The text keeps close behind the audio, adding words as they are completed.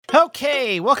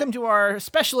Okay, welcome to our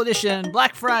special edition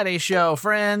Black Friday show,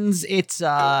 friends. It's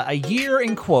a year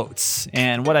in quotes,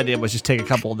 and what I did was just take a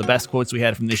couple of the best quotes we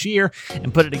had from this year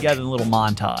and put it together in a little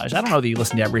montage. I don't know that you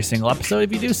listen to every single episode.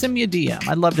 If you do, send me a DM.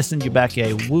 I'd love to send you back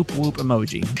a whoop whoop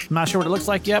emoji. I'm not sure what it looks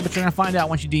like yet, but you're going to find out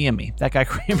once you DM me. That guy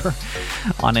Kramer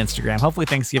on Instagram. Hopefully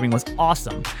Thanksgiving was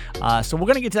awesome. So we're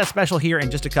going to get to that special here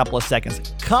in just a couple of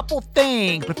seconds. Couple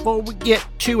things before we get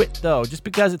to it, though. Just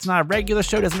because it's not a regular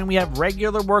show doesn't mean we have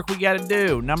regular work we got to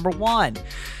do. Number one,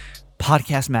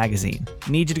 Podcast Magazine.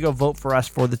 Need you to go vote for us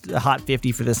for the Hot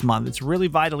 50 for this month. It's really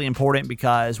vitally important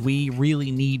because we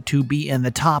really need to be in the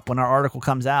top when our article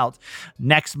comes out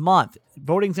next month.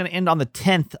 Voting's going to end on the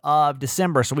 10th of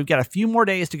December, so we've got a few more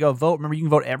days to go vote. Remember, you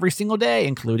can vote every single day,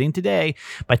 including today,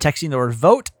 by texting the word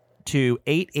VOTE to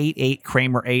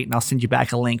 888-KRAMER8, and I'll send you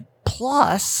back a link.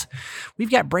 Plus,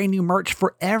 we've got brand new merch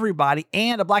for everybody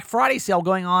and a Black Friday sale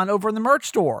going on over in the merch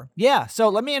store. Yeah, so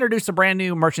let me introduce the brand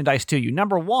new merchandise to you.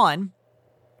 Number one,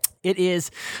 it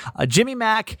is a Jimmy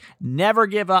Mack Never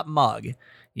Give Up mug.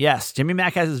 Yes, Jimmy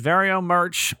Mack has his very own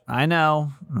merch. I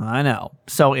know.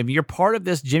 So if you're part of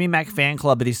this Jimmy Mack fan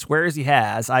club that he swears he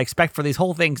has, I expect for these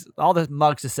whole things, all the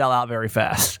mugs to sell out very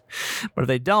fast. But if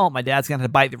they don't, my dad's going to have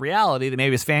to bite the reality that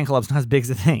maybe his fan club's not as big as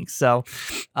it thinks. So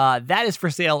that is for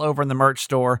sale over in the merch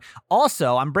store.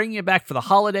 Also, I'm bringing it back for the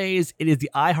holidays. It is the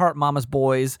I Heart Mama's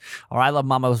Boys, or I Love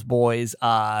Mama's Boys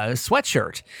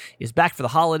sweatshirt. It's back for the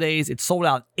holidays. It sold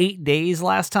out 8 days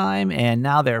last time, and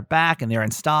now they're back and they're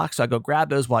in stock. So I go grab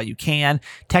those while you can.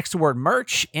 Text the word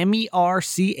merch,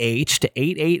 MERCH, to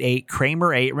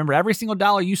 888-KRAMER8. Remember, every single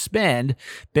dollar you spend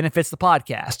benefits the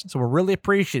podcast. So we're really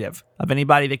appreciative of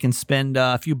anybody that can spend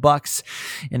a few bucks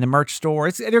in the merch store.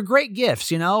 They're great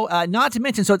gifts, you know. Not to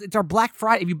mention, so it's our Black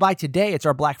Friday. If you buy today, it's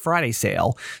our Black Friday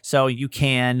sale. So you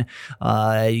can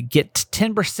get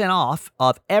 10% off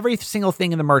of every single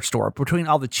thing in the merch store, between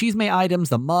all the Cheesemate items,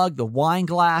 the mug, the wine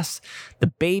glass, the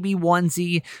baby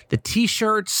onesie, the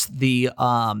t-shirts,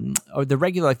 or the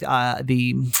regular,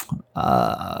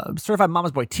 Certified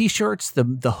Mama's Boy t-shirts,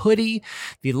 the hoodie,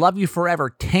 the Love You Forever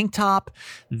tank top,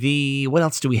 what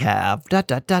else do we have?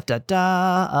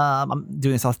 I'm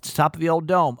doing this off the top of the old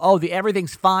dome. Oh, the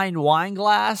Everything's Fine wine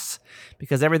glass,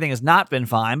 because everything has not been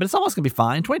fine, but it's almost going to be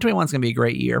fine. 2021 is going to be a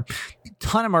great year.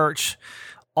 Ton of merch.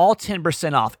 All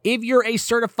 10% off. If you're a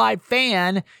certified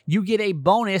fan, you get a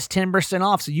bonus 10%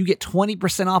 off. So you get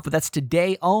 20% off, but that's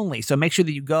today only. So make sure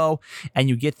that you go and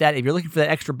you get that. If you're looking for that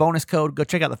extra bonus code, go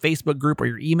check out the Facebook group or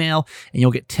your email, and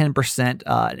you'll get 10%,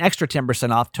 an extra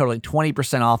 10% off, totaling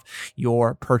 20% off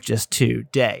your purchase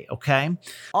today. Okay.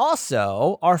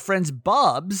 Also, our friends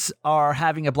Bubs are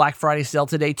having a Black Friday sale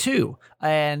today too.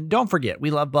 And don't forget,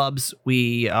 we love Bubs.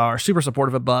 We are super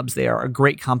supportive of Bubs. They are a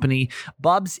great company.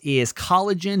 Bubs is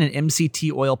collagen and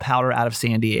MCT oil powder out of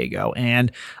San Diego.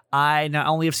 And I not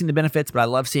only have seen the benefits, but I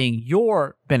love seeing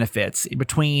your benefits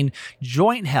between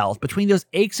joint health, between those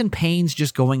aches and pains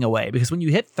just going away. Because when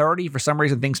you hit 30, for some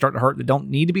reason, things start to hurt that don't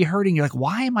need to be hurting. You're like,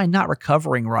 why am I not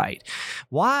recovering right?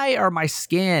 Why are my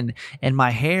skin and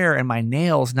my hair and my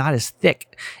nails not as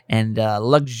thick and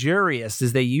luxurious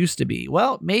as they used to be?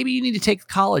 Well, maybe you need to take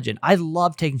collagen. I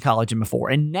love taking collagen before.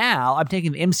 And now I'm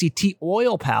taking the MCT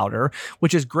oil powder,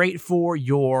 which is great for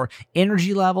your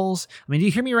energy levels. I mean, do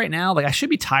you hear me right now? Like, I should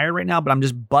be tired right now, but I'm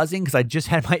just buzzing because I just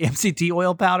had my MCT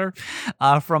oil powder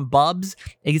from Bubs.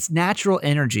 It's natural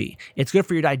energy. It's good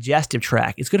for your digestive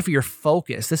tract. It's good for your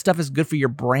focus. This stuff is good for your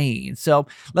brain. So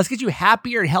let's get you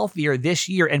happier and healthier this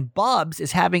year. And Bubs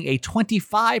is having a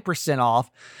 25% off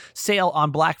sale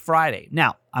on Black Friday.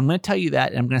 Now, I'm going to tell you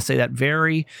that, and I'm going to say that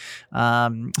very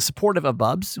supportive of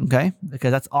Bubs, okay,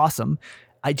 because that's awesome.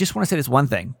 I just want to say this one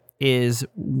thing, is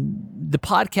our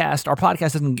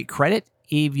podcast doesn't get credit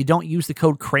if you don't use the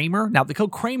code Kramer. Now, the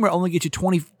code Kramer only gets you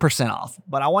 20% off,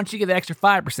 but I want you to get the extra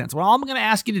 5%. So what I'm going to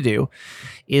ask you to do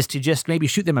is to just maybe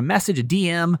shoot them a message, a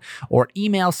DM, or an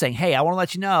email saying, hey, I want to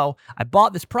let you know I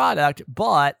bought this product,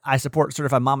 but I support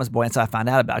Certified Mama's Boy, and so I found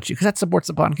out about you, because that supports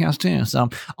the podcast too. So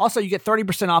also, you get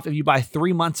 30% off if you buy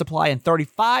 3-month supply and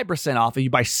 35% off if you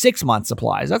buy 6-month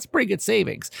supplies. That's pretty good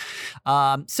savings.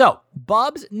 So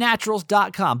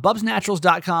bubsnaturals.com,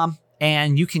 bubsnaturals.com.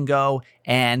 And you can go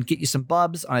and get you some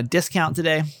Bubs on a discount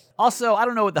today. Also, I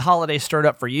don't know what the holidays stirred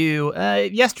up for you.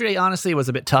 Yesterday, honestly, was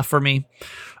a bit tough for me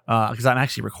because I'm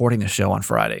actually recording this show on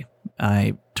Friday.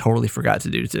 I totally forgot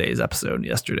to do today's episode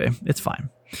yesterday. It's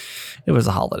fine. It was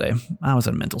a holiday. I was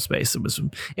in a mental space. It was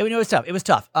tough. It was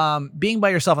tough. Being by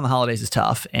yourself on the holidays is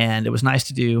tough, and it was nice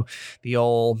to do the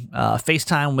old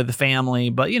FaceTime with the family.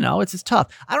 But it's tough.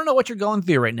 I don't know what you're going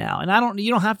through right now, and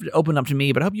you don't have to open up to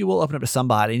me, but I hope you will open up to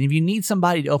somebody. And if you need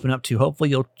somebody to open up to, hopefully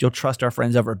you'll trust our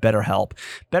friends over at BetterHelp.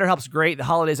 BetterHelp's great. The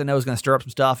holidays I know is going to stir up some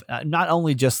stuff. Not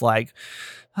only just like,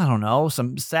 I don't know,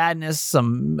 some sadness,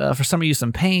 some for some of you,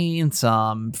 some pain,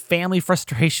 some family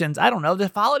frustrations. I don't know. The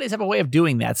holidays have a way of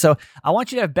doing that. So I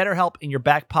want you to have BetterHelp in your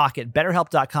back pocket.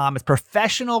 BetterHelp.com. It's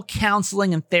professional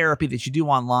counseling and therapy that you do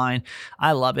online.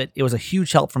 I love it. It was a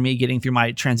huge help for me getting through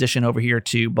my transition over here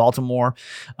to Baltimore.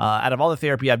 Out of all the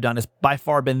therapy I've done, it's by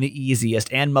far been the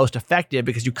easiest and most effective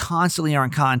because you constantly are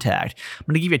in contact. I'm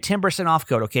going to give you a 10% off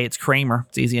code. Okay, it's Kramer.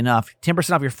 It's easy enough.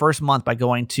 10% off your first month by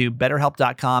going to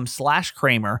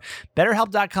BetterHelp.com/Kramer.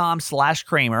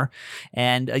 BetterHelp.com/Kramer.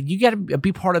 And you got to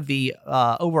be part of the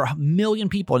over 1 million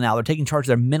people now. They're taking charge of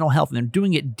their mental health, and they're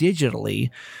doing it digitally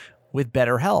with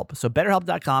BetterHelp. So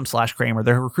BetterHelp.com/Kramer.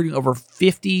 They're recruiting over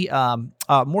 50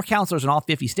 more counselors in all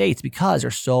 50 states because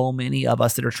there's so many of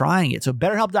us that are trying it. So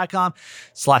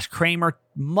BetterHelp.com/Kramer.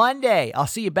 Monday, I'll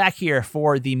see you back here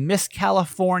for the Miss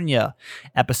California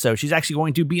episode. She's actually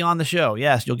going to be on the show.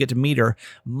 Yes, you'll get to meet her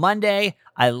Monday.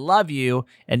 I love you.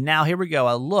 And now here we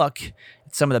go. A look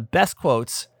at some of the best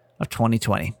quotes of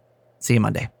 2020. See you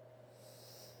Monday.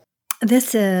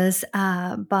 This is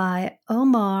by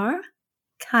Omar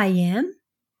Khayyam.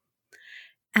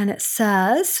 And it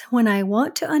says, when I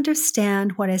want to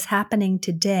understand what is happening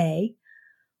today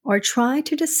or try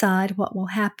to decide what will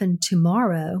happen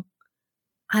tomorrow,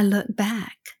 I look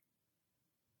back.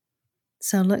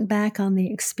 So look back on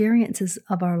the experiences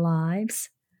of our lives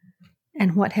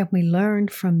and what have we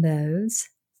learned from those.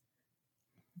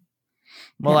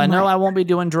 Well, I know I won't be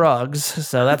doing drugs,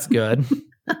 so that's good.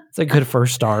 It's a good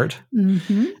first start.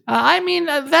 Mm-hmm.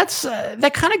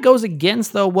 That kind of goes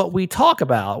against, though, what we talk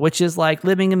about, which is like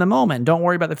living in the moment. Don't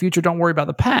worry about the future. Don't worry about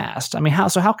the past. I mean, how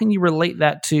can you relate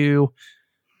that to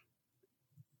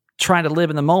trying to live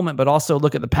in the moment, but also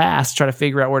look at the past, try to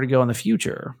figure out where to go in the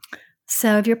future?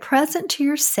 So if you're present to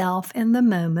yourself in the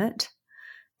moment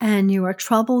and you are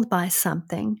troubled by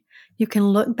something, you can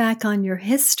look back on your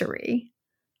history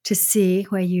to see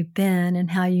where you've been and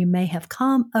how you may have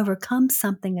overcome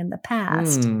something in the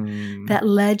past that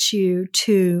led you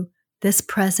to this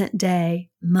present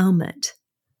day moment.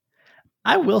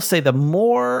 I will say the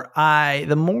more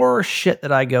shit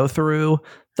that I go through,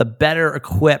 the better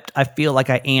equipped I feel like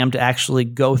I am to actually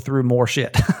go through more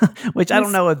shit, which I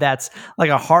don't know if that's like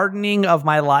a hardening of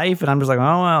my life and I'm just like,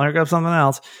 oh, well, here goes something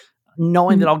else,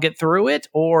 knowing that I'll get through it,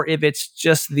 or if it's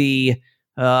just the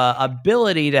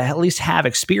ability to at least have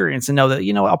experience and know that,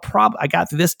 I got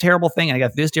through this terrible thing, and I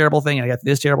got this terrible thing, and I got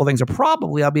this terrible thing, so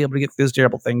probably I'll be able to get through this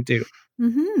terrible thing too.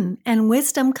 Mm-hmm. And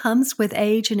wisdom comes with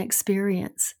age and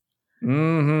experience.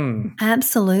 Mm-hmm.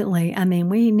 Absolutely. I mean,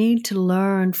 we need to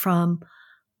learn from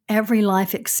every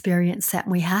life experience that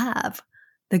we have,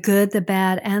 the good, the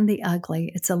bad, and the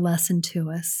ugly. It's a lesson to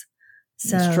us.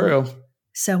 So, that's true.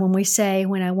 So when we say,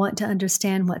 when I want to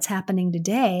understand what's happening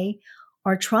today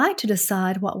or try to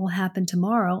decide what will happen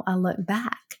tomorrow, I look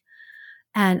back.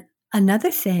 And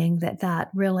another thing that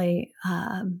really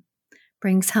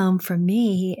brings home for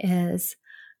me is,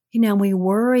 we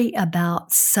worry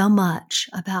about so much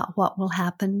about what will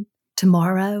happen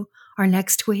tomorrow or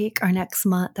next week or next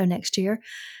month or next year.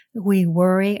 We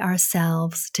worry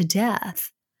ourselves to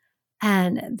death.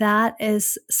 And that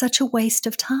is such a waste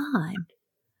of time.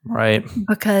 Right.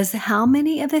 Because how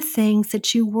many of the things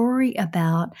that you worry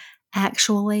about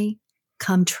actually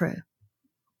come true?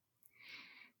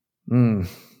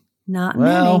 Not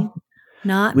many.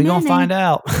 Not we're many. going to find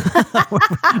out. We're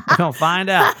going to find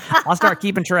out. I'll start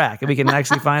keeping track and we can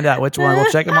actually find out which one.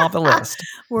 We'll check them off the list.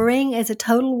 Worrying is a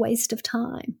total waste of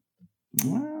time.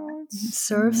 Well, it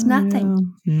serves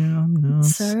nothing. No. It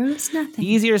serves nothing.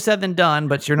 Easier said than done,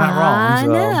 but you're not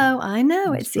wrong. I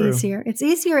know. It's true. Easier. It's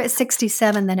easier at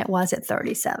 67 than it was at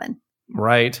 37.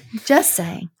 Right. Just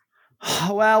saying.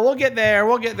 Well, we'll get there.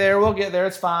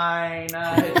 It's fine.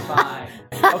 It's fine.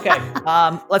 Okay.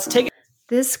 Let's take it.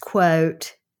 This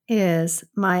quote is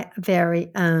my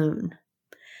very own.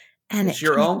 And it's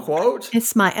your own quote?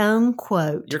 It's my own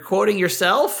quote. You're quoting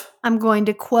yourself? I'm going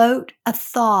to quote a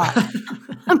thought.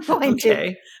 I'm going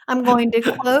to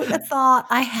quote a thought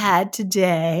I had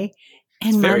today.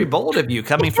 It's very bold of you,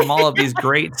 coming from all of these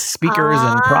great speakers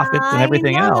and prophets and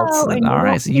everything else. And all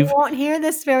right, so you won't hear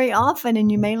this very often,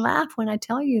 and you may laugh when I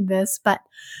tell you this, but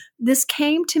this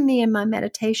came to me in my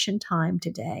meditation time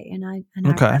today, and I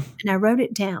wrote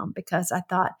it down because I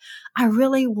thought I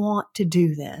really want to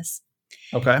do this.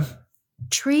 Okay.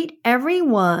 Treat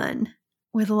everyone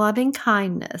with loving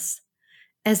kindness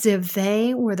as if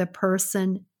they were the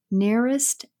person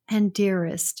nearest and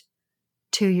dearest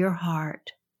to your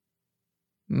heart.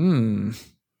 Yeah,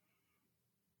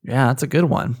 that's a good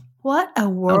one. What a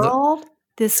world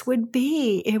this would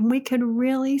be if we could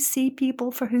really see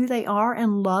people for who they are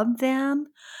and love them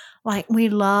like we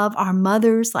love our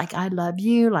mothers, like I love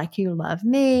you, like you love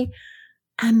me.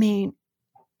 I mean,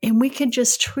 and we could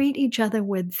just treat each other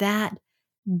with that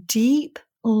deep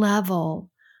level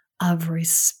of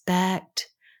respect,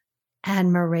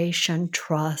 admiration,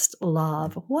 trust,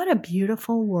 love. What a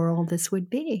beautiful world this would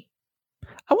be.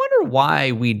 I wonder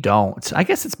why we don't. I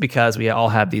guess it's because we all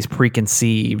have these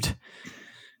preconceived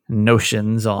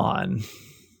notions on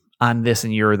this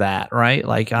and you're that, right?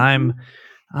 Like I'm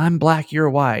black, you're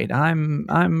white.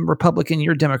 I'm Republican,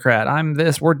 you're Democrat. I'm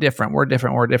this, we're different.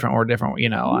 You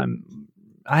know,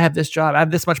 I have this job, I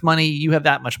have this much money, you have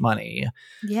that much money.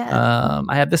 Yeah.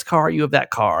 I have this car, you have that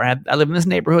car. I live in this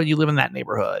neighborhood, you live in that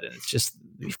neighborhood. And it's just,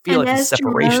 we feel like these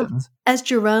separations. As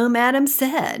Jerome Adams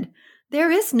said,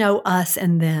 there is no us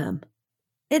and them.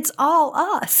 It's all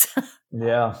us.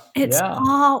 Yeah. It's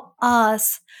all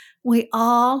us. We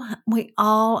all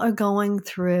are going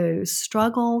through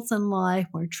struggles in life.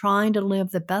 We're trying to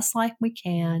live the best life we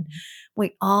can.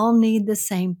 We all need the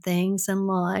same things in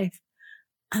life.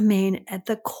 I mean, at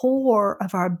the core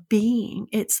of our being,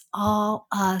 it's all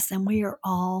us, and we are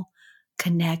all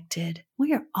connected.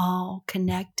 We are all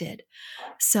connected.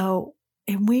 So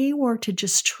if we were to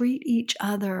just treat each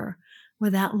other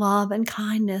with that love and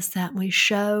kindness that we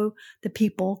show the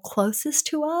people closest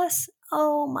to us,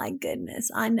 oh my goodness,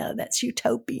 I know that's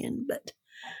utopian, but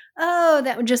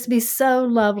that would just be so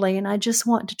lovely. And I just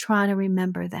want to try to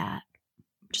remember that.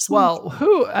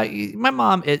 My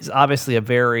mom is obviously a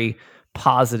very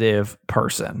positive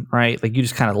person, right? Like you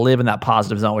just kind of live in that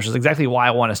positive zone, which is exactly why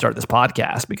I want to start this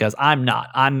podcast, because I'm not.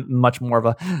 I'm much more of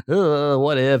a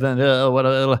what if and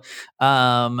what.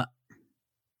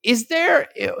 Is there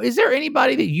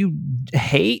anybody that you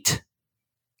hate?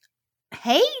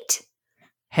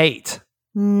 Hate?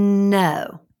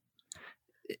 No.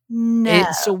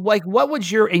 So, like, what would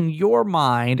in your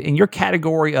mind, in your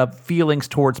category of feelings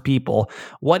towards people,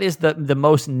 what is the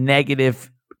most negative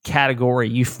category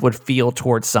you would feel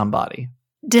towards somebody?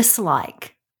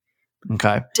 Dislike.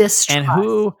 Okay. Distrust. And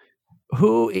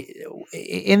who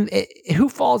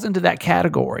falls into that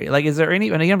category? Like, is there any,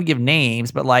 and I don't give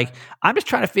names, but like, I'm just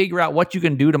trying to figure out what you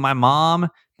can do to my mom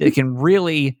that can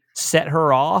really set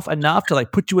her off enough to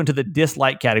like put you into the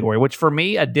dislike category, which for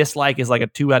me, a dislike is like a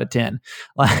 2 out of 10.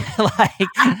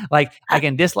 like I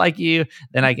can dislike you,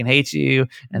 then I can hate you,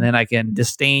 and then I can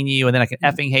disdain you, and then I can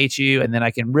effing hate you, and then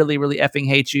I can really, really effing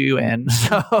hate you. And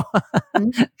so,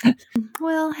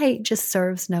 well, hate just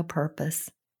serves no purpose.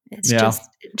 It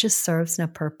just serves no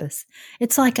purpose.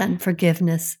 It's like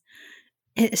unforgiveness.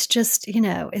 It's just,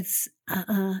 it's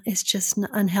just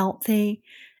unhealthy,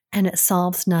 and it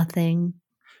solves nothing,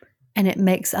 and it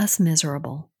makes us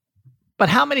miserable. But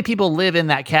how many people live in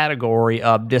that category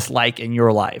of dislike in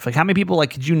your life? Like, how many people,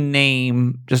 like, could you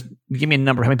name, just give me a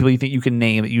number, how many people you think you can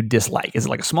name that you dislike? Is it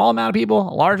like a small amount of people,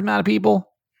 a large amount of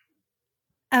people?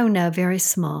 Oh, no, very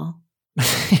small.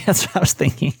 That's what I was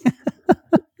thinking.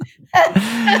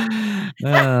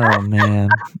 Oh man,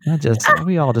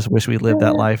 we all just wish we lived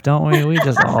that life, don't we? We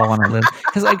just all want to live,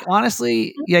 because like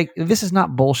honestly, like this is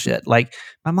not bullshit. Like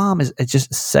my mom is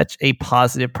just such a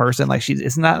positive person. Like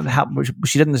it's not how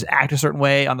she doesn't just act a certain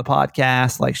way on the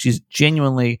podcast. Like she's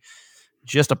genuinely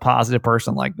just a positive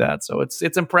person like that. So it's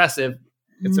impressive.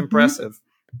 It's impressive.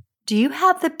 Do you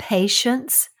have the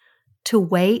patience to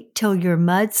wait till your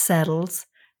mud settles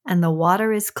and the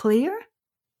water is clear?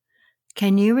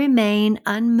 Can you remain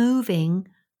unmoving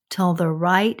till the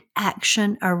right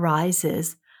action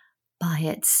arises by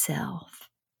itself?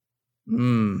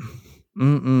 You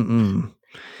must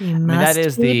that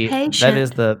is be patient. That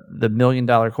is the $1 million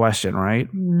question, right?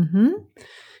 Mm-hmm.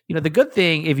 The good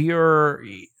thing, if you're,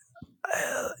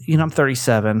 I'm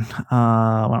 37.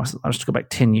 I'll just go back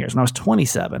 10 years. When I was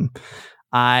 27,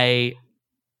 I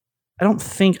don't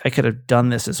think I could have done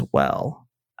this as well.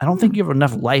 I don't think you have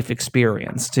enough life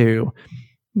experience to,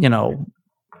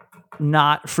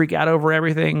 not freak out over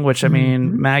everything, which I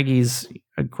mean, Maggie's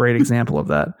a great example of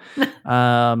that.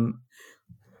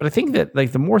 But I think that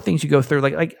like the more things you go through,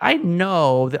 like I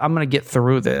know that I'm going to get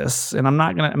through this, and I'm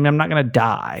not going to die, I'm not going to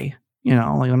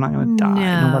die.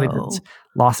 No. Nobody that's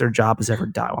lost their job has ever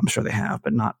died. Well, I'm sure they have,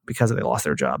 but not because they lost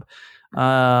their job.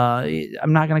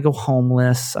 I'm not going to go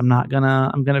homeless. I'm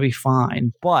going to be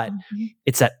fine. But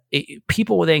it's that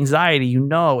people with anxiety,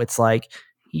 it's like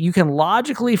you can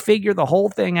logically figure the whole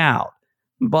thing out,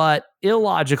 but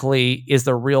illogically is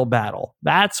the real battle.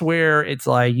 That's where it's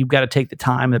like you've got to take the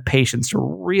time and the patience to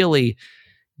really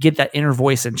get that inner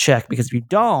voice in check, because if you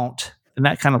don't, then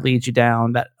that kind of leads you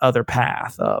down that other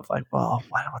path of like, well,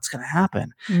 what's going to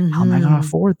happen? Mm-hmm. How am I going to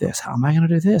afford this? How am I going to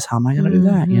do this? How am I going to do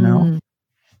that? You know?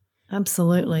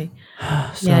 Absolutely.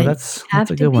 So that's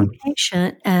a good one. Be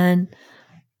patient and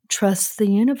trust the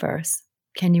universe.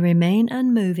 Can you remain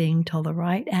unmoving till the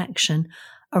right action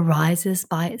arises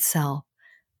by itself?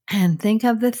 And think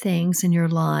of the things in your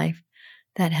life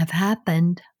that have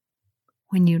happened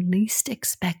when you least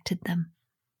expected them.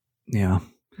 Yeah.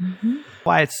 Mm-hmm.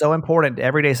 Why it's so important to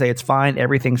every day say it's fine.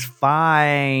 Everything's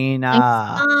fine. It's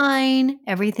fine.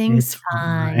 Everything's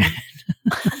fine.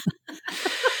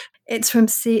 It's from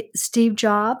Steve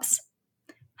Jobs.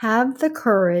 Have the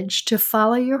courage to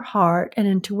follow your heart and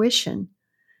intuition.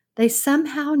 They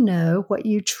somehow know what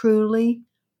you truly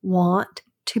want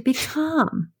to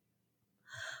become.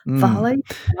 Follow your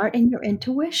heart and your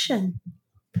intuition.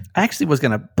 I actually was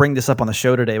going to bring this up on the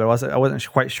show today, but I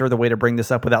wasn't quite sure the way to bring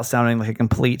this up without sounding like a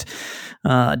complete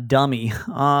dummy.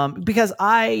 Because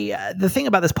the thing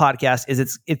about this podcast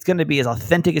is it's going to be as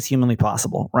authentic as humanly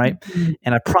possible, right? Mm-hmm.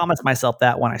 And I promised myself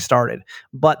that when I started.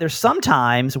 But there's some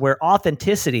times where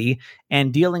authenticity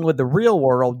and dealing with the real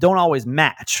world don't always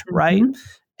match, right?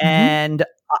 Mm-hmm. And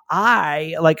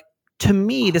to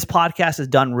me, this podcast has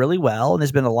done really well, and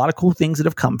there's been a lot of cool things that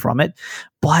have come from it.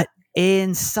 But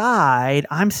inside,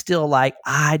 I'm still like,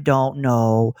 I don't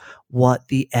know what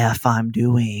the F I'm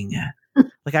doing.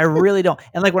 Like, I really don't.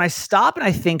 And like, when I stop and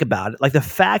I think about it, like the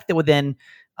fact that within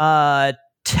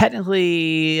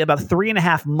technically about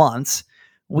 3.5 months,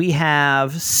 we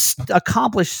have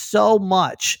accomplished so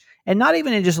much, and not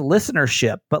even in just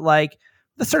listenership, but like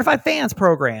the Certified Fans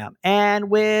program and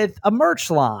with a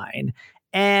merch line.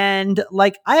 And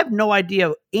like, I have no idea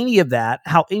how any of that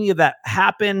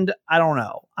happened. I don't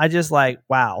know. I just like,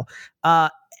 wow.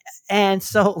 And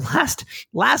so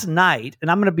last night,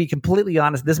 and I'm going to be completely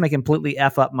honest, this may completely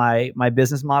F up my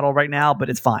business model right now, but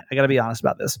it's fine. I got to be honest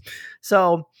about this.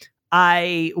 So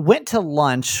I went to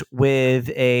lunch with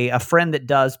a friend that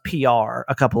does PR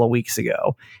a couple of weeks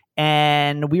ago.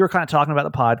 And we were kind of talking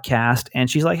about the podcast, and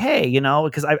she's like, hey,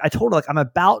 because I told her, like, I'm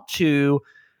about to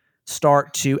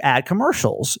start to add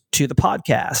commercials to the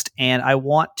podcast, and I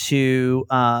want to,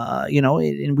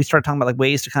 and we started talking about like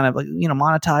ways to kind of like,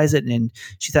 monetize it. And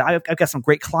she said, I've got some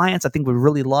great clients. I think we'd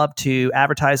really love to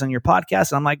advertise on your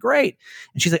podcast. And I'm like, great.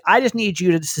 And she's like, I just need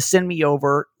you to send me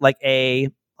over like a,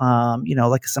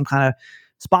 like some kind of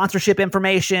sponsorship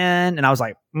information. And I was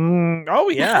like, oh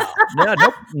yeah,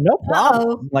 no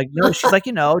problem. Like, no, she's like,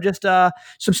 just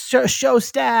some show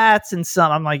stats and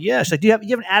some. I'm like, yeah. She's like, do you have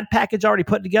an ad package already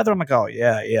put together? I'm like, oh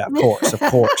yeah, of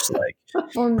course. Like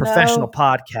professional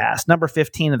podcast, number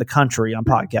 15 of the country on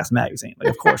Podcast Magazine. Like,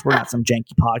 of course, we're not some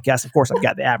janky podcast. Of course, I've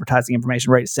got the advertising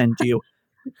information ready to send to you.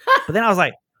 But then I was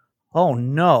like, oh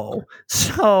no.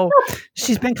 So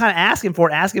she's been kind of asking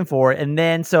for it. And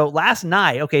then, so last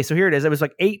night, okay, so here it is. It was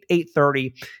like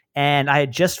 8:30, and I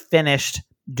had just finished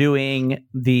doing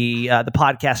the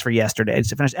podcast for yesterday. I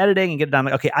just finished editing and get it done. I'm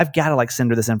like, okay, I've got to like send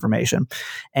her this information.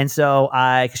 And so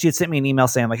she had sent me an email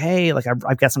saying like, hey, like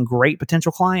I've got some great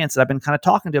potential clients that I've been kind of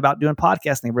talking to about doing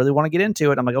podcasts, and they really want to get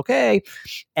into it. I'm like, okay.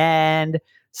 And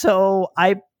so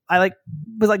I like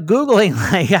was like Googling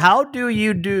like, how do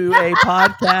you do a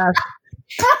podcast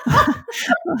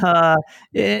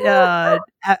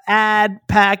ad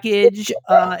package?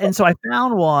 And so I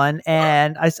found one,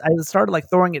 and I started like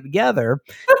throwing it together,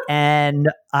 and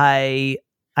I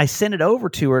sent it over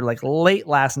to her like late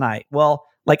last night. Well,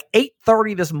 like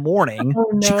 8:30 this morning,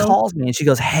 she calls me and she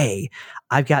goes, hey,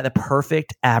 I've got the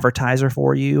perfect advertiser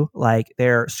for you. Like,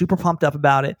 they're super pumped up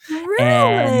about it.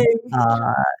 Really?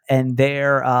 And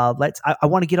they're, I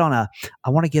want to get on a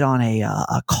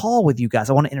call with you guys.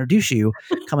 I want to introduce you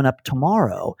coming up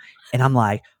tomorrow. And I'm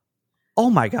like, oh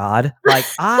my God. Like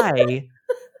I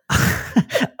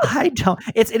don't,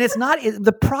 it's not,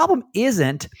 the problem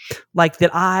isn't like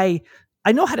that.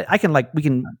 I know how to, we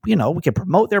can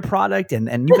promote their product,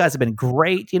 and you guys have been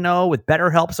great, with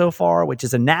BetterHelp so far, which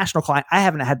is a national client. I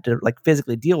haven't had to like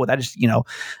physically deal with. I just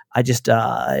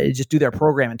do their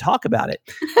program and talk about it.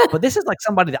 But this is like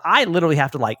somebody that I literally have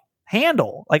to like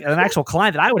handle, like an actual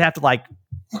client that I would have to like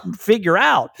figure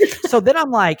out. So then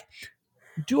I'm like,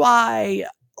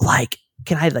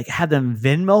 can I like have them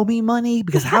Venmo me money?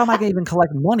 Because how am I going to even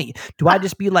collect money? Do I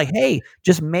just be like, hey,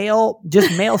 just mail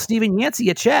Stephen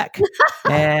Yancey a check?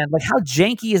 And like, how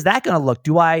janky is that going to look?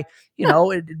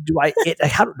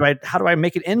 How do I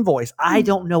make an invoice? I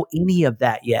don't know any of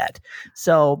that yet.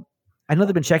 So I know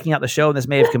they've been checking out the show, and this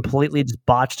may have completely just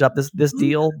botched up this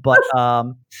deal, but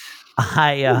I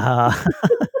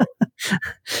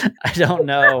I don't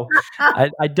know.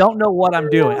 I don't know what I'm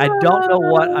doing. I don't know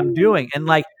what I'm doing, and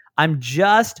like I'm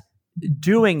just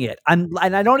doing it. And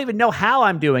I don't even know how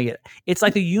I'm doing it. It's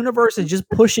like the universe is just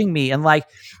pushing me, and like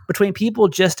between people,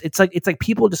 it's like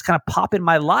people just kind of pop in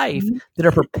my life that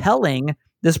are propelling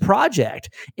this project.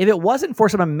 If it wasn't for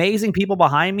some amazing people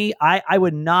behind me, I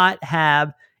would not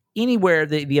have anywhere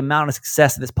the amount of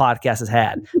success that this podcast has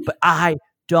had. But I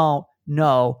don't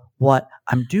know what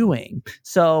I'm doing.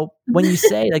 So when you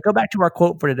say, like, go back to our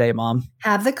quote for today, Mom.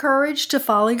 Have the courage to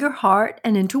follow your heart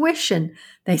and intuition.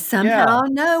 They somehow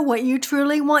know what you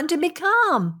truly want to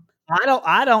become. I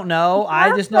don't know.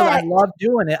 Perfect. I just know that I love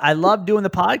doing it. I love doing the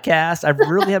podcast. I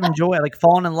really have enjoyed like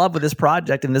falling in love with this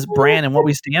project and this brand and what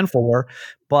we stand for.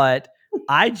 But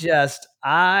I'm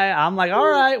like, all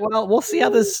right, well, we'll see how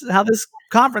this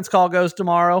conference call goes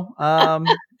tomorrow. I'll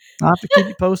have to keep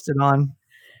you posted on.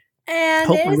 And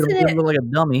hopefully we don't look like a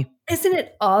dummy. Isn't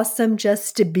it awesome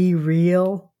just to be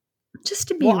real? Just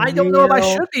to be real. I don't know if I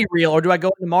should be real, or do I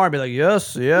go tomorrow and be like,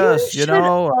 yes, you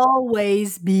know.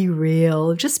 Always be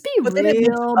real. Just be real. Be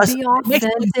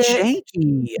authentic.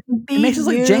 It makes us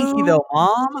look janky though,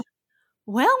 Mom.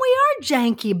 Well, we are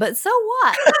janky, but so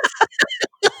what?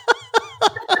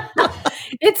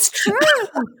 It's true.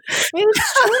 It's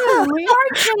true. We are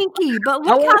janky, but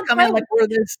look how great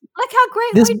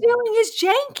we're doing is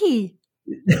janky.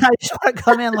 I just want to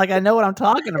come in like I know what I'm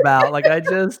talking about. Like I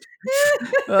just,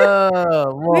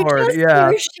 oh Lord,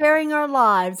 we're sharing our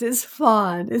lives. It's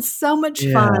fun. It's so much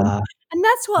fun, and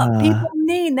that's what people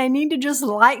need. They need to just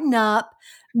lighten up,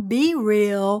 be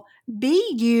real,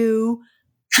 be you.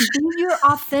 Be your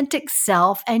authentic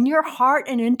self, and your heart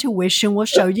and intuition will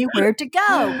show you where to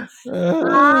go.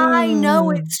 I know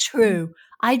it's true.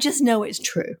 I just know it's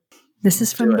true. This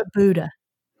is from the Buddha.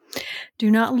 Do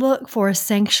not look for a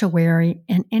sanctuary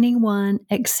in anyone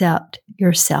except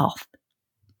yourself.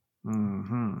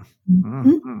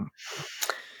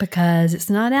 Because it's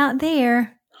not out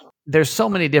there. There's so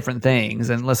many different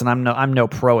things, and listen, I'm no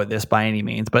pro at this by any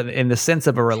means, but in the sense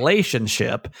of a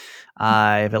relationship,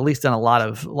 I've at least done a lot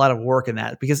of work in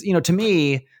that, because to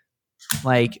me,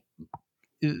 like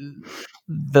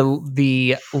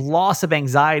the loss of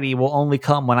anxiety will only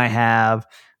come when I have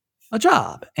a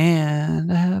job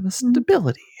and I have a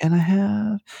stability and I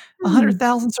have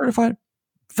 100,000 certified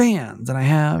fans and I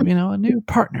have a new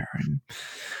partner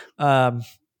and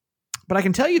but I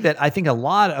can tell you that I think a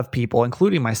lot of people,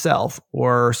 including myself,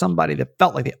 or somebody that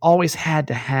felt like they always had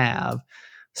to have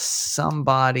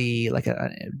somebody like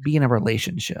be in a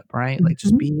relationship, right? Like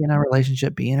just be in a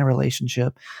relationship,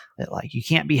 that like you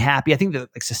can't be happy. I think that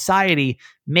like society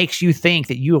makes you think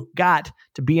that you've got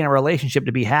to be in a relationship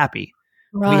to be happy.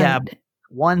 Right. We have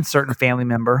one certain family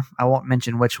member, I won't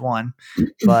mention which one,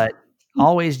 but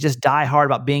always just die hard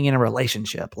about being in a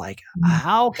relationship. Like,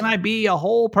 how can I be a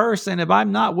whole person if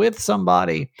I'm not with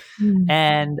somebody?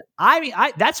 And I mean,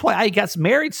 that's why I got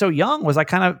married so young, was I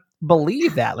kind of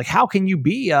believe that. Like, how can you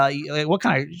be like, what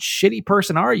kind of shitty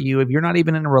person are you if you're not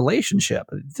even in a relationship?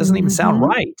 It doesn't even sound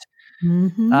right.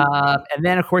 And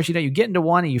then of course, you get into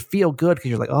one and you feel good because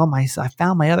you're like, oh I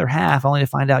found my other half, only to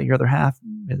find out your other half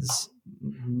is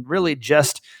really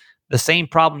just the same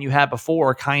problem you had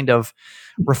before, kind of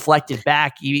reflected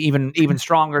back even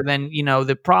stronger than,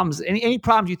 the problems, any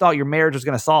problems you thought your marriage was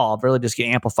going to solve really just get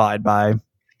amplified by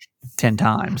 10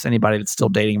 times. Anybody that's still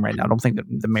dating right now, I don't think that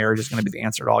the marriage is going to be the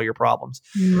answer to all your problems.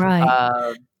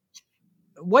 Right.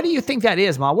 What do you think that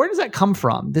is, Mom? Where does that come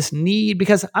from? This need?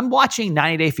 Because I'm watching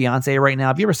 90 Day Fiancé right now.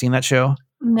 Have you ever seen that show?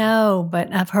 No,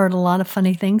 but I've heard a lot of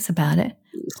funny things about it.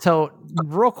 So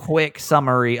real quick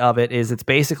summary of it is it's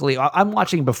basically, I'm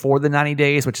watching Before the 90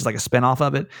 Days, which is like a spinoff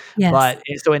of it. Yes. But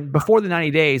so in Before the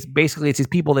 90 Days, basically it's these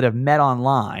people that have met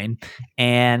online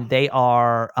and they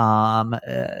are,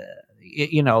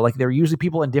 like they're usually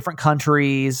people in different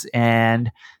countries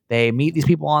and they meet these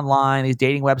people online, these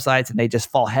dating websites, and they just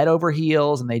fall head over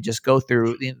heels and they just go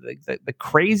through the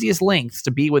craziest lengths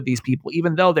to be with these people,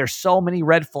 even though there's so many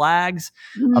red flags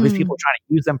of these people trying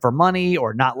to use them for money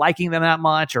or not liking them that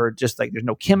much, or just like there's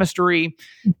no chemistry.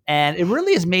 And it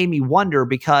really has made me wonder,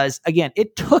 because again,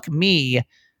 it took me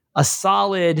a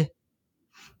solid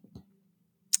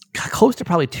close to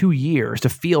probably 2 years to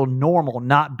feel normal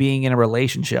not being in a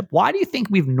relationship. Why do you think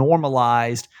we've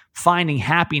normalized finding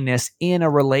happiness in a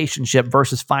relationship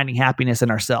versus finding happiness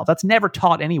in ourselves? That's never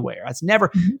taught anywhere. That's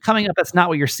never coming up. That's not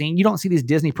what you're seeing. You don't see these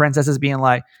Disney princesses being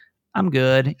like, I'm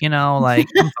good, like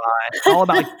I'm fine. It's all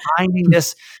about like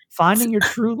finding your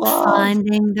true love.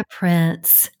 Finding the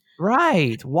prince.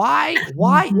 Right. Why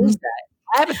Mhm. is that?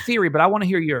 I have a theory, but I want to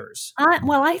hear yours.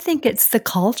 I think it's the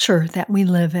culture that we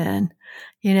live in.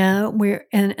 You know, we're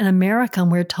in America,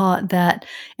 and we're taught that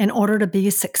in order to be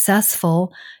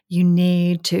successful, you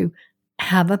need to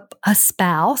have a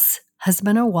spouse,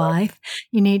 husband or wife.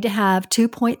 You need to have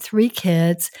 2.3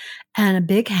 kids and a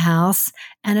big house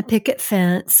and a picket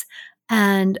fence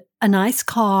and a nice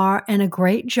car and a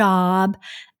great job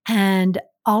and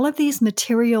all of these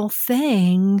material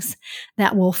things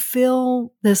that will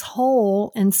fill this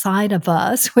hole inside of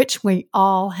us, which we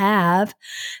all have,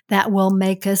 that will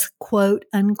make us quote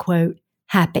unquote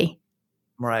happy.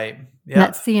 Right. Yep.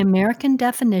 That's the American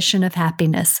definition of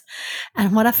happiness.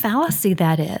 And what a fallacy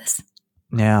that is.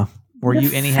 Yeah. Were What a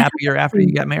you any happier after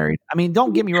you got married? I mean,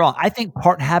 don't get me wrong. I think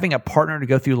having a partner to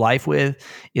go through life with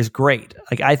is great.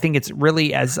 Like, I think it's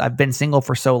really, as I've been single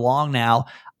for so long now,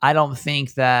 I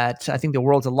think the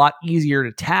world's a lot easier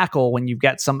to tackle when you've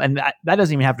got and that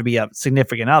doesn't even have to be a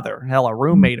significant other, hell, a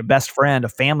roommate, a best friend, a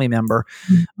family member.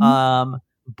 Mhm.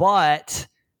 But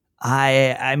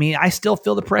I mean, I still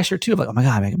feel the pressure too of like, oh my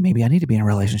God, maybe I need to be in a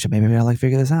relationship. Maybe I like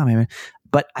figure this out. Maybe,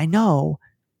 but I know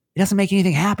it doesn't make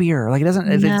anything happier. Like, it doesn't,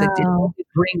 No, it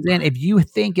brings in, if you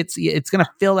think it's going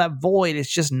to fill that void, it's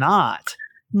just not.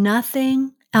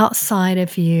 nothing outside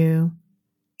of you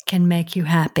can make you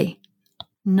happy.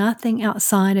 Nothing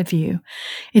outside of you.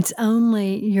 It's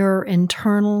only your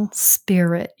internal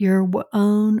spirit, your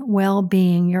own well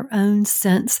being, your own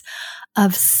sense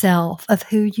of self, of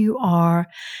who you are,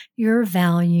 your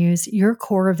values, your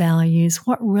core values,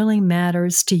 what really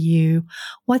matters to you,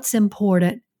 what's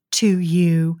important to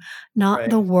you, not Right.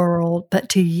 the world, but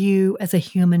to you as a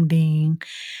human being.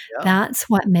 Yeah. That's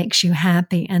what makes you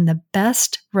happy. And the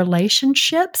best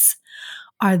relationships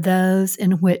are those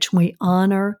in which we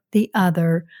honor the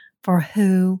other for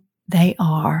who they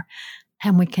are,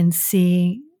 and we can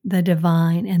see the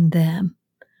divine in them.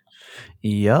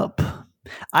 Yep.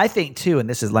 I think too,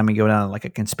 and let me go down like a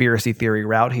conspiracy theory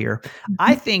route here.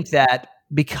 I think that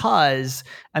because,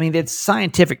 I mean, it's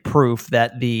scientific proof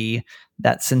that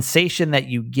that sensation that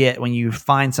you get when you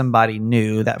find somebody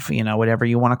new, that, whatever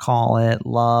you want to call it,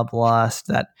 love, lust,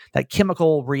 that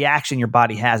chemical reaction your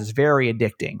body has is very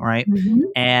addicting, right? Mhm.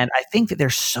 And I think that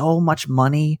there's so much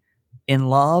money in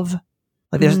love.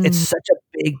 Like, it's Mm. such a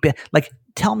big, like,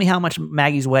 tell me how much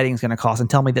Maggie's wedding is going to cost, and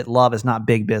tell me that love is not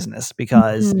big business,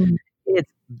 because Mhm. it's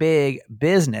big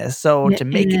business. So It to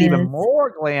make it even is.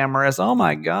 more glamorous, oh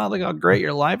my God, look how great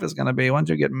your life is going to be once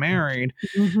you get married.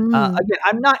 Mhm. Again,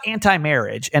 I'm not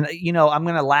anti-marriage, and I'm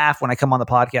going to laugh when I come on the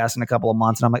podcast in a couple of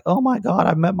months, and I'm like, oh my God,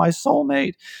 I've met my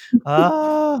soulmate.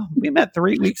 We met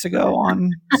 3 weeks ago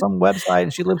on some website,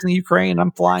 and she lives in the Ukraine.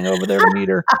 I'm flying over there to meet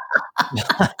her.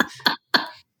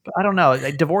 But I don't know.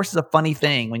 Like, divorce is a funny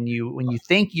thing when you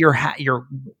think you're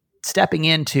stepping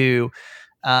into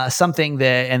something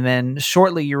that, and then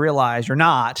shortly you realize you're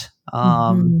not.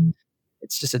 Mhm.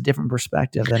 It's just a different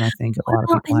perspective than I think a lot of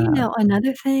Well, people and have.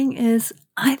 another thing is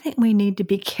I think we need to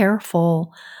be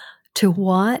careful to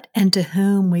what and to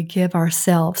whom we give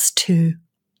ourselves to,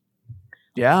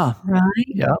 Yeah. right?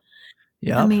 Yep. I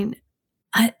Yep. mean,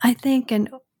 I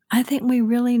think we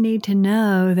really need to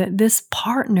know that this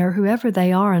partner, whoever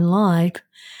they are in life,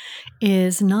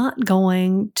 is not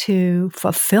going to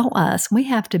fulfill us. We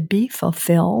have to be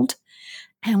fulfilled,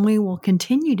 and we will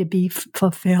continue to be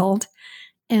fulfilled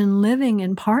in living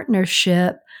in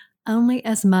partnership only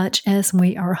as much as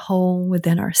we are whole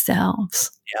within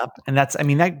ourselves. Yep. And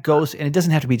that goes, and it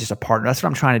doesn't have to be just a partner. That's what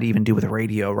I'm trying to even do with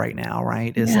radio right now,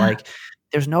 right? Is Yeah. like,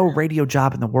 there's no radio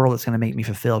job in the world that's going to make me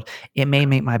fulfilled. It may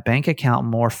make my bank account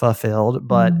more fulfilled,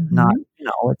 but not,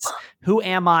 Mhm. it's, who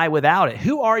am I without it?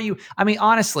 Who are you? I mean,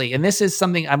 honestly, and this is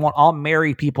something I want all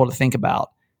married people to think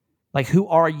about. Like, who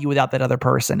are you without that other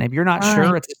person? If you're not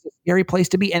sure, Right. it's a scary place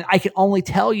to be. And I can only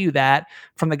tell you that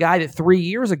from the guy that 3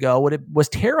 years ago was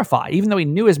terrified, even though he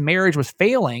knew his marriage was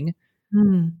failing,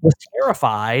 Mm. was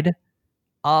terrified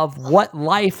of what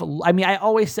life. I mean, I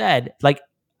always said, like,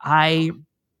 I'd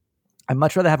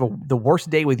much rather have the worst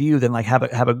day with you than like have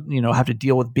to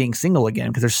deal with being single again,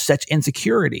 because there's such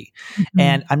insecurity.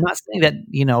 And Mhm. I'm not saying that,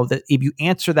 that if you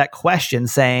answer that question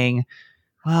saying,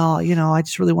 well, I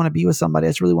just really want to be with somebody. I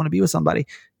just really want to be with somebody.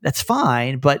 That's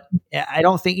fine. But I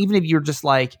don't think, even if you're just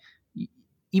like,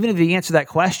 even if you answer that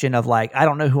question of like, I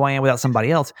don't know who I am without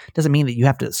somebody else, doesn't mean that you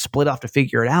have to split off to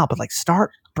figure it out. But like,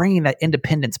 start bringing that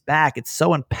independence back. It's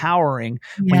so empowering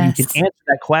when you can Yes. answer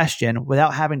that question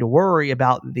without having to worry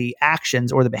about the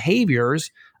actions or the behaviors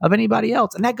of anybody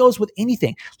else. And that goes with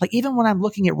anything. Like even when I'm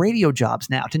looking at radio jobs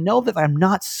now, to know that I'm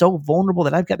not so vulnerable,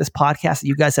 that I've got this podcast that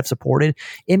you guys have supported,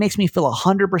 it makes me feel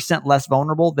 100% less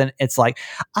vulnerable than it's like,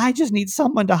 I just need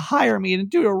someone to hire me and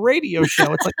do a radio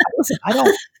show. It's like, listen, I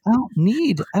don't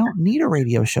need a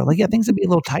radio show. Like, yeah, things would be a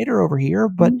little tighter over here,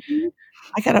 but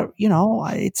I gotta,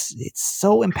 it's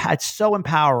so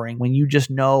empowering when you just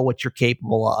know what you're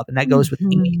capable of, and that goes with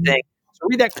anything. So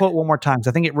read that quote one more time, because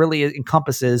I think it really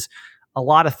encompasses a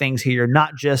lot of things here,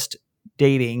 not just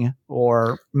dating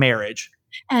or marriage.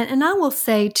 And I will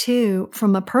say too,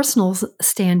 from a personal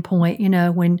standpoint,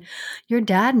 when your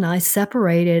dad and I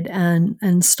separated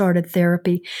and started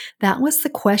therapy, that was the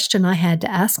question I had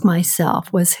to ask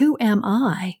myself: was who am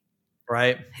I?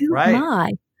 Right. Who am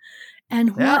I?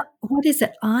 And what is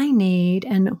it I need,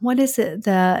 and what is it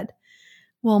that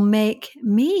will make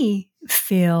me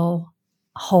feel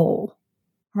whole,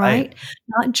 right?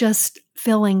 Not just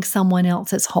filling someone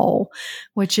else's hole,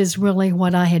 which is really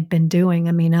what I had been doing.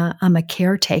 I mean, I'm a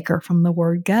caretaker from the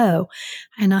word go,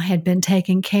 and I had been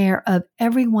taking care of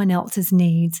everyone else's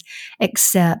needs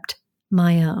except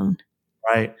my own.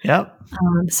 Right. Yep.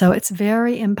 So it's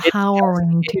very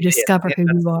empowering to discover who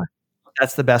you are.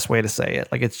 That's the best way to say it.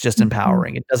 Like, it's just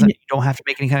empowering. It doesn't, you don't have to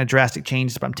make any kind of drastic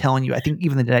changes, but I'm telling you, I think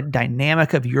even the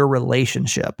dynamic of your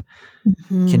relationship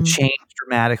can change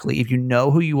dramatically if you know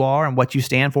who you are and what you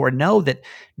stand for, and know that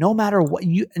no matter what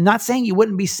not saying you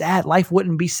wouldn't be sad, life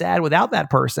wouldn't be sad without that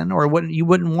person, or you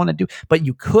wouldn't want to do, but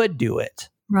you could do it.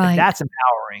 Right. Like, that's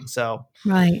empowering. So,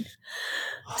 right.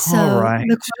 So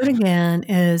the quote again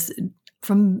is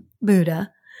from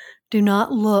Buddha: do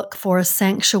not look for a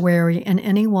sanctuary in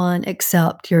anyone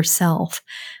except yourself.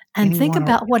 And think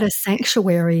about what a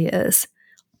sanctuary is.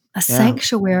 A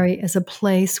sanctuary is a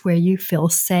place where you feel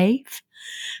safe,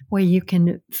 where you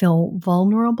can feel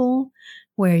vulnerable,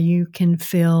 where you can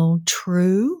feel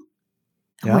true,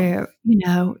 where,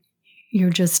 you're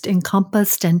just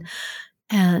encompassed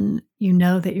and you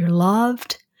know that you're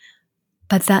loved.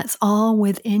 But that's all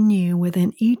within you,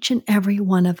 within each and every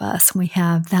one of us. We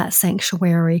have that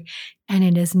sanctuary, and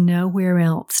it is nowhere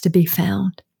else to be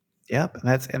found. Yep.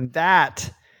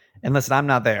 And listen, I'm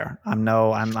not there. I'm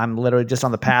literally just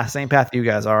on the same path you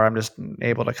guys are. I'm just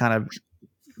able to kind of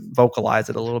vocalize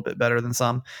it a little bit better than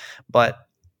some, but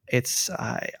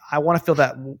I want to feel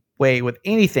that way with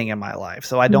anything in my life.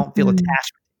 So I don't feel attachment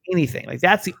to anything. Like,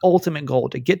 that's the ultimate goal,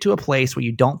 to get to a place where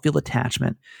you don't feel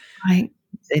attachment. Right.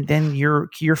 And then you're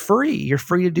free. You're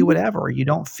free to do whatever. You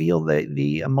don't feel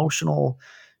the emotional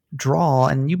draw.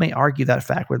 And you may argue that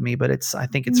fact with me, but I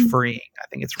think it's freeing. I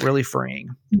think it's really freeing.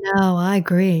 No, I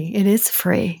agree. It is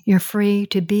free. You're free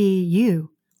to be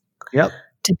you. Yep.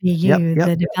 To be you,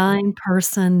 the divine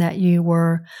person that you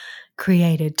were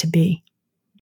created to be.